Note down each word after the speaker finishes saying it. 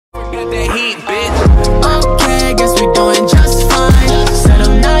that heat, bitch. Okay, guess we doing just fine. Said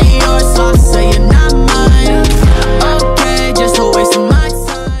I'm not yours, so I'll say you're not mine. Okay, just a waste of my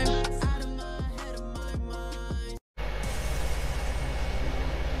time. Out of my head, of my mind.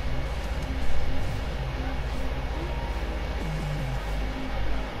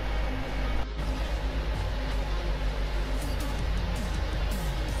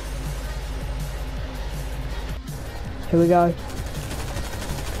 Here we go.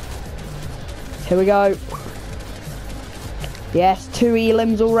 Here we go. Yes, 2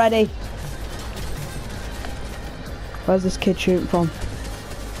 elims already. Where's this kid shooting from?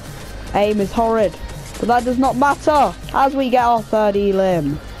 Aim is horrid, but that does not matter as we get our 3rd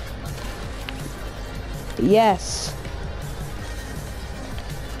elim. Yes.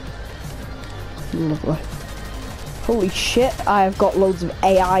 Lovely. Holy shit, I have got loads of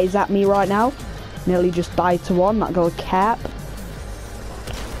AIs at me right now. Nearly just died to one, that got a cap.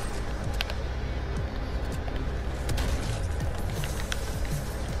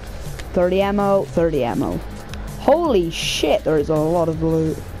 $30 ammo, 30 ammo. Holy shit, there is a lot of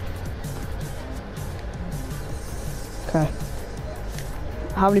loot. Okay.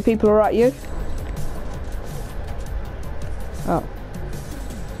 How many people are at you? Oh.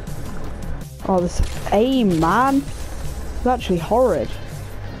 Oh, this aim, man. It's actually horrid.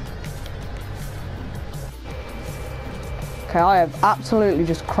 Okay, I have absolutely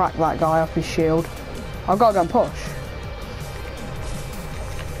just cracked that guy off his shield. I've got to go and push.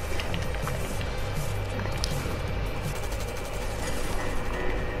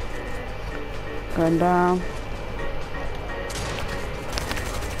 Going down.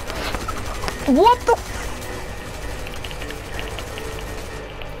 What the f—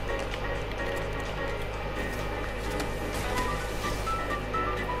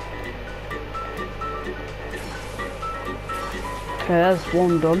 Okay, there's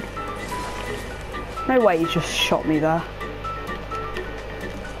one done. No way he just shot me there.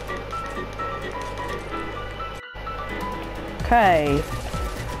 Okay.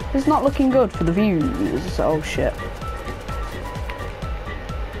 It's not looking good for the views. Oh shit.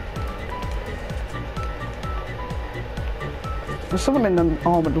 There's someone in an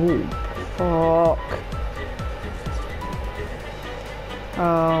armoured wall. Fuck.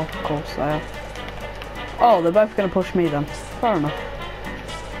 Oh, of course they are. Oh, they're both gonna push me then. Fair enough.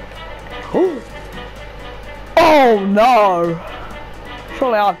 Ooh. Oh no!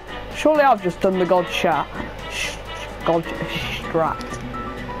 Surely I've just done the god strat.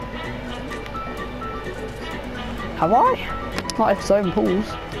 Have I? Not if zone pulls.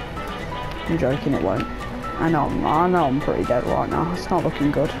 I'm joking, it won't. I know I'm pretty dead right now. It's not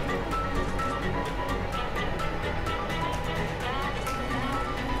looking good.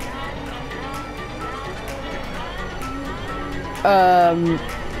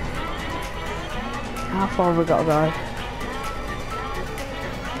 How far have we got to go?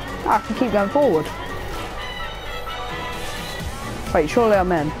 Oh, I can keep going forward. Wait, surely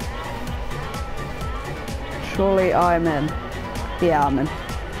I'm in. Surely I'm in. Yeah, I'm in.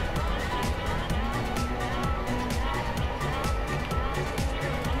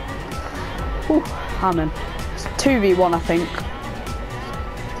 Ooh, I'm in. It's 2v1, I think.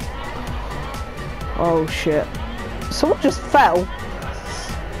 Oh shit. Someone just fell.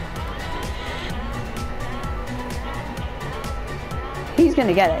 He's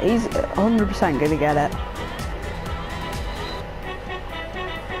gonna get it. He's 100% gonna get it.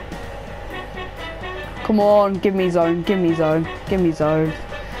 Come on, give me zone, give me zone, give me zone.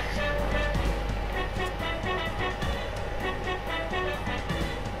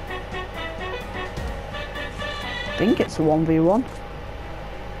 I think it's a 1v1.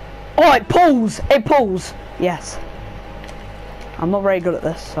 Oh, it pulls! It pulls! Yes. I'm not very good at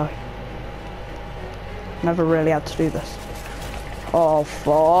this, so never really had to do this. Oh,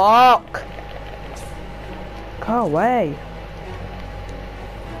 fuck! Go away.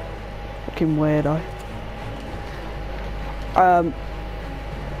 Fucking weirdo.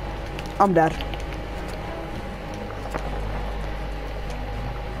 I'm dead.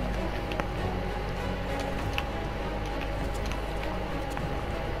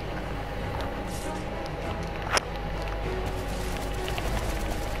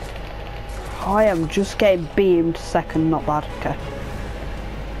 I am just getting beamed second, not bad. Okay.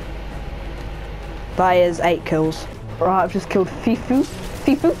 That is 8 kills. Right, I've just killed Fifu.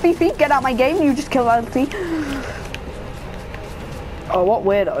 Fifi, get out my game, you just killed LT. Oh, what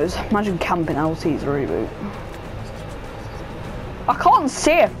weirdos. Imagine camping LT's reboot. I can't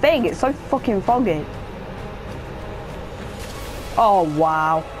see a thing, it's so fucking foggy. Oh,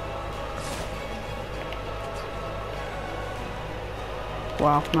 wow.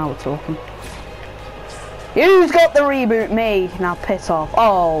 Wow, now we're talking. Who's got the reboot? Me. Now piss off.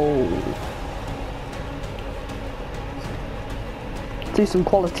 Oh. Do some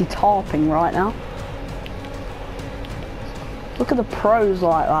quality tarping right now. Look at the pros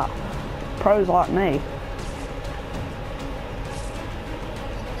like that. Pros like me.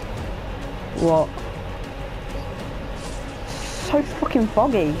 What? So fucking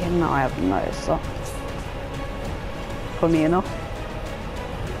foggy. No, I haven't noticed that. Funny enough.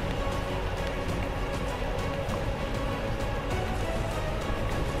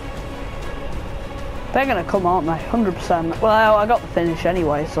 They're gonna come, aren't they? 100%. Well, I got the finish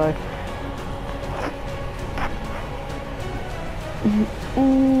anyway, so.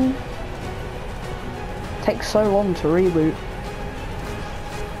 Takes so long to reboot.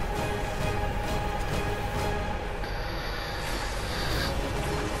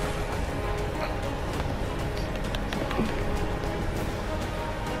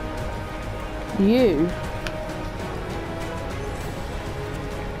 You?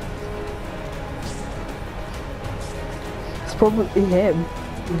 It's probably him,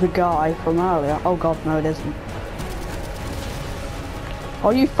 the guy from earlier. Oh god, no it isn't.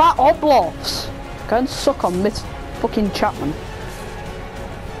 Oh, you fat oblofs! Go and suck on Miss fucking Chapman.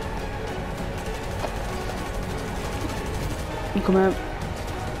 You come out.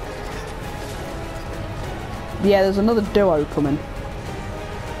 Yeah, there's another duo coming.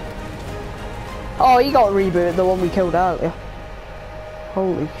 Oh, he got rebooted, the one we killed earlier.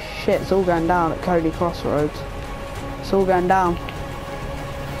 Holy shit, it's all going down at Cody Crossroads. It's all going down.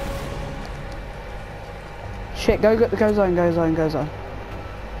 Shit, go zone, go zone, go zone.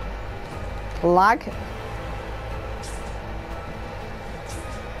 Lag.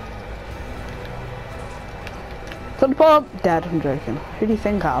 Thunder pump! Dead, I'm joking. Who do you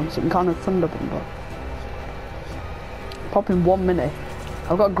think I am? Some kind of thunder pumper. Pop in 1 minute.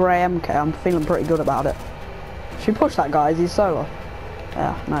 I've got a grey MK, I'm feeling pretty good about it. Should we push that guy? Is he solo?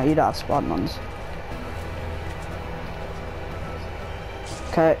 Yeah, no, you don't have Spidermans.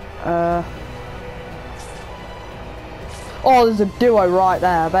 Okay, oh, there's a duo right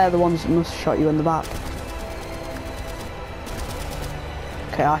there. They're the ones that must shot you in the back.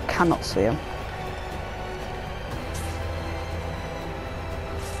 Okay, I cannot see him.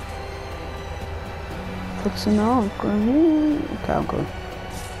 Fixing off, grenade. Okay, I'm good.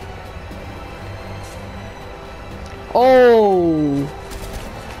 Oh!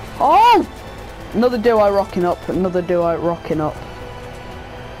 Oh! Another duo rocking up, another duo rocking up.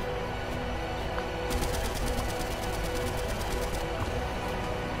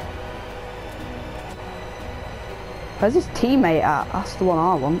 Where's his teammate at? That's the one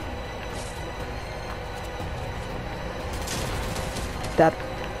I want. Dead.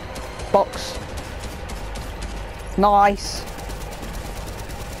 Box. Nice.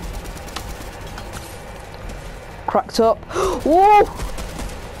 Cracked up. Whoa!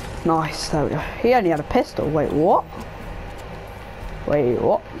 Nice, there we go. He only had a pistol. Wait, what? Wait,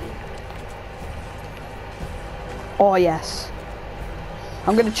 what? Oh, yes.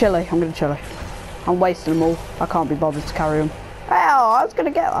 I'm gonna chili. I'm wasting them all. I can't be bothered to carry them. Oh, I was gonna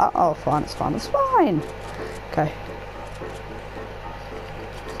get that. Oh, fine, it's fine, it's fine. Okay.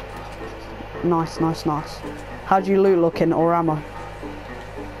 Nice, nice, nice. How'd you loot looking, or ammo?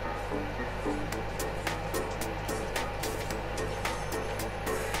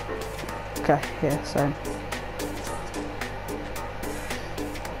 Okay, yeah, same.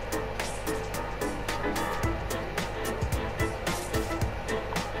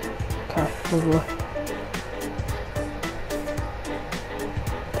 Okay, lovely.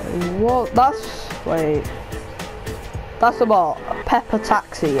 What? That's... wait. That's about a pepper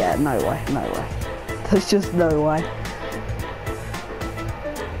taxi? Yeah, no way, no way. There's just no way.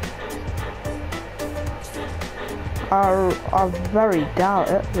 I very doubt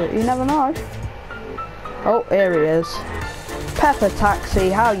it, but you never know. Oh, here he is. Pepper taxi,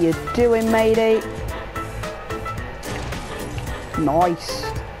 how you doing, matey? Nice.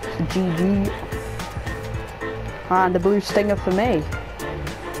 GG. And a blue stinger for me.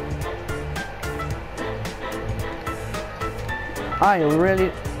 I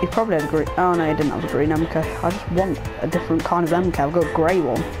really... he probably had a green... oh no, he didn't have a green MK. I just want a different kind of MK. I've got a grey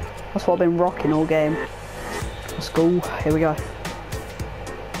one. That's what I've been rocking all game. Let's go. Here we go.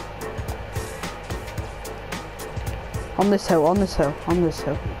 On this hill, on this hill, on this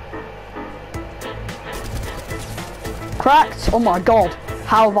hill. Cracked! Oh my god.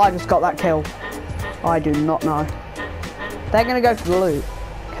 How have I just got that kill? I do not know. They're gonna go for the loot.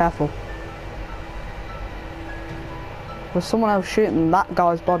 Careful. There's someone else shooting that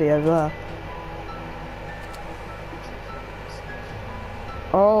guy's body over there.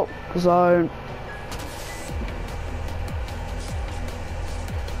 Oh, zone.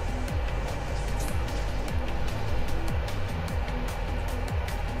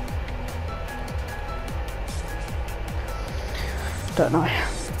 Don't know.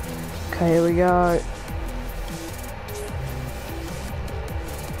 Okay, here we go.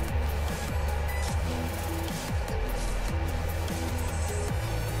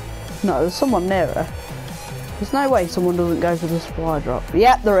 No, there's someone near her. There's no way someone doesn't go for the supply drop.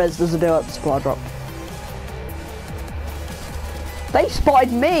 Yep, there is. There's a duo at the supply drop. They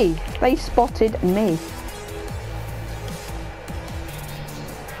spotted me. They spotted me.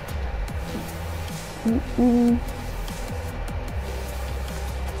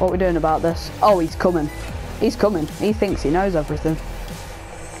 What are we doing about this? Oh, he's coming. He's coming. He thinks he knows everything.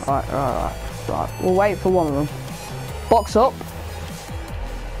 Right. We'll wait for one of them. Box up.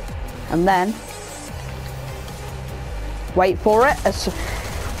 And then wait for it.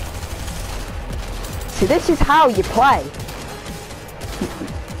 See, this is how you play.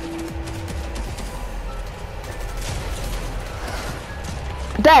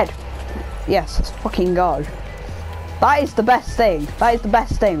 Dead. Yes, let's fucking go. That is the best thing. That is the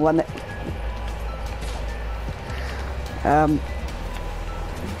best thing when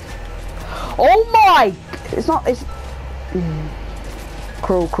oh my! It's not. It's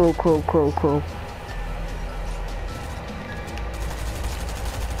cruel.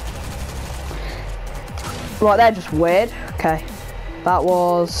 Right, they're just weird. Okay, that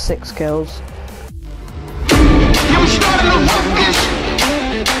was 6 kills. Yeah, we starting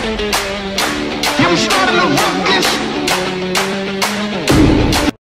to rock this.